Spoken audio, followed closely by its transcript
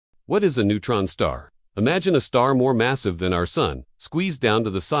What is a neutron star? Imagine a star more massive than our Sun, squeezed down to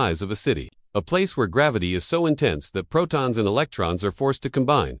the size of a city. A place where gravity is so intense that protons and electrons are forced to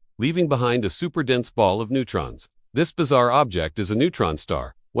combine, leaving behind a super-dense ball of neutrons. This bizarre object is a neutron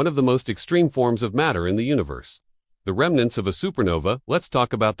star, one of the most extreme forms of matter in the universe. The remnants of a supernova. Let's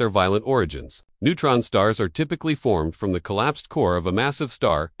talk about their violent origins. Neutron stars are typically formed from the collapsed core of a massive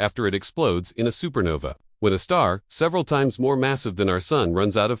star after it explodes in a supernova. When a star, several times more massive than our Sun,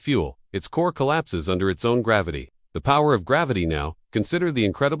 runs out of fuel, its core collapses under its own gravity. The power of gravity now. Consider the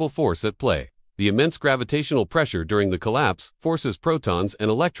incredible force at play. The immense gravitational pressure during the collapse forces protons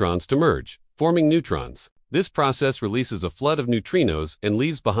and electrons to merge, forming neutrons. This process releases a flood of neutrinos and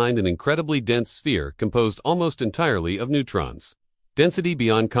leaves behind an incredibly dense sphere composed almost entirely of neutrons. Density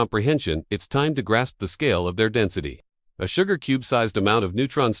beyond comprehension. It's time to grasp the scale of their density. A sugar cube-sized amount of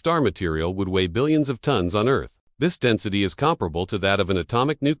neutron star material would weigh billions of tons on Earth. This density is comparable to that of an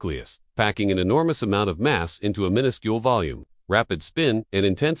atomic nucleus, packing an enormous amount of mass into a minuscule volume. Rapid spin and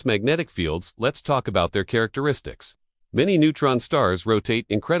intense magnetic fields. Let's talk about their characteristics. Many neutron stars rotate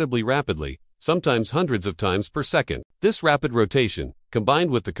incredibly rapidly, sometimes hundreds of times per second. This rapid rotation,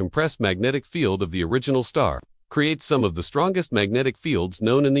 combined with the compressed magnetic field of the original star, creates some of the strongest magnetic fields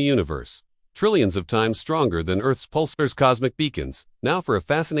known in the universe. Trillions of times stronger than Earth's pulsars, cosmic beacons. Now for a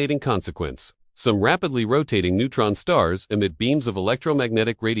fascinating consequence. Some rapidly rotating neutron stars emit beams of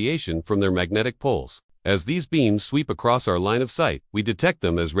electromagnetic radiation from their magnetic poles. As these beams sweep across our line of sight, we detect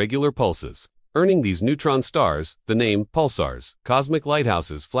them as regular pulses, earning these neutron stars the name pulsars, cosmic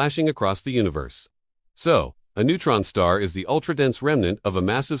lighthouses flashing across the universe. So, a neutron star is the ultra-dense remnant of a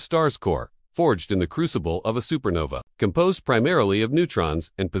massive star's core, forged in the crucible of a supernova, composed primarily of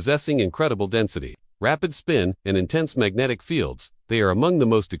neutrons and possessing incredible density, rapid spin, and intense magnetic fields. They are among the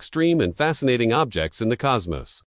most extreme and fascinating objects in the cosmos.